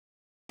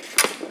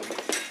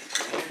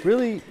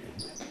Really,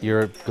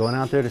 you're going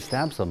out there to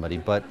stab somebody,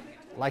 but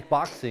like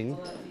boxing,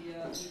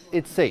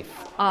 it's safe.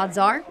 Odds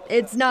are,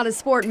 it's not a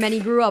sport many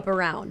grew up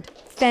around.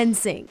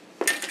 Fencing.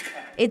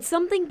 It's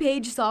something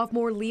Page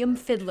sophomore Liam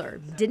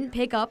Fiddler didn't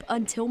pick up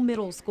until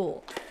middle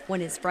school,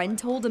 when his friend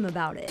told him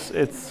about it.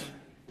 It's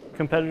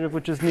competitive,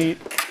 which is neat.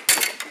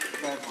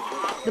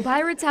 The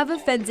Pirates have a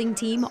fencing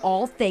team,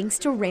 all thanks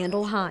to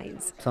Randall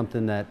Hinds.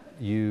 Something that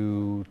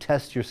you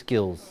test your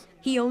skills.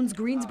 He owns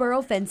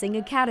Greensboro Fencing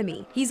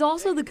Academy. He's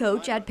also the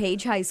coach at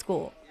Page High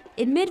School.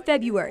 In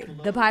mid-February,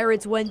 the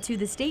Pirates went to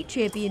the state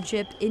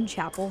championship in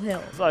Chapel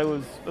Hill. I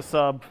was a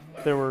sub.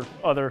 There were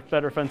other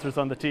better fencers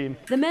on the team.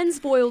 The men's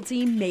foil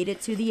team made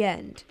it to the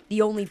end,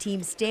 the only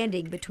team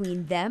standing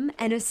between them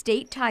and a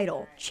state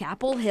title,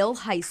 Chapel Hill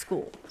High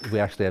School. We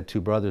actually have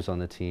two brothers on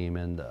the team,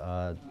 and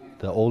the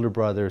older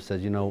brother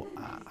said, you know,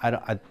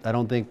 I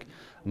don't think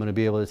I'm going to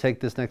be able to take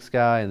this next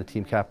guy, and the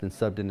team captain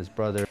subbed in his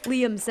brother.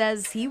 Liam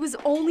says he was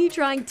only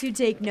trying to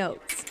take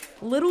notes.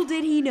 Little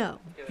did he know,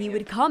 he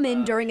would come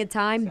in during a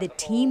time the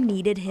team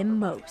needed him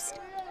most.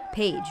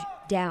 Page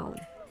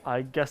down.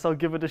 I guess I'll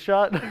give it a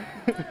shot.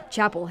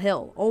 Chapel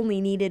Hill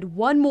only needed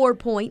one more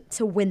point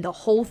to win the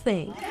whole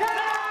thing.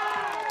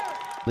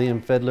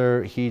 Liam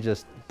Fiddler, he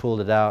just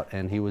pulled it out,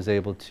 and he was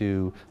able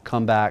to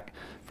come back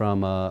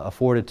from a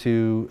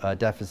 4-2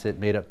 deficit,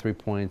 made up 3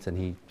 points, and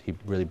he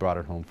really brought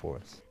it home for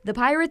us. The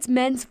Pirates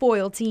men's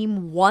foil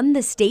team won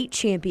the state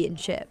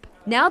championship.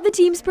 Now the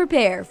teams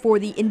prepare for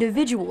the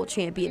individual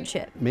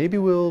championship. Maybe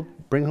we'll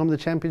bring home the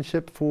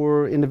championship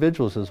for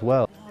individuals as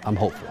well. I'm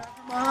hopeful.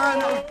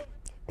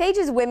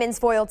 Page's women's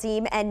foil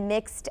team and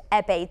mixed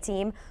épée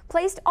team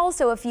placed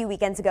also a few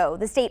weekends ago.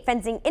 The state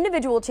fencing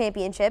individual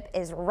championship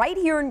is right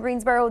here in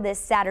Greensboro this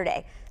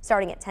Saturday,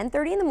 starting at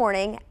 10:30 in the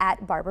morning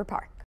at Barber Park.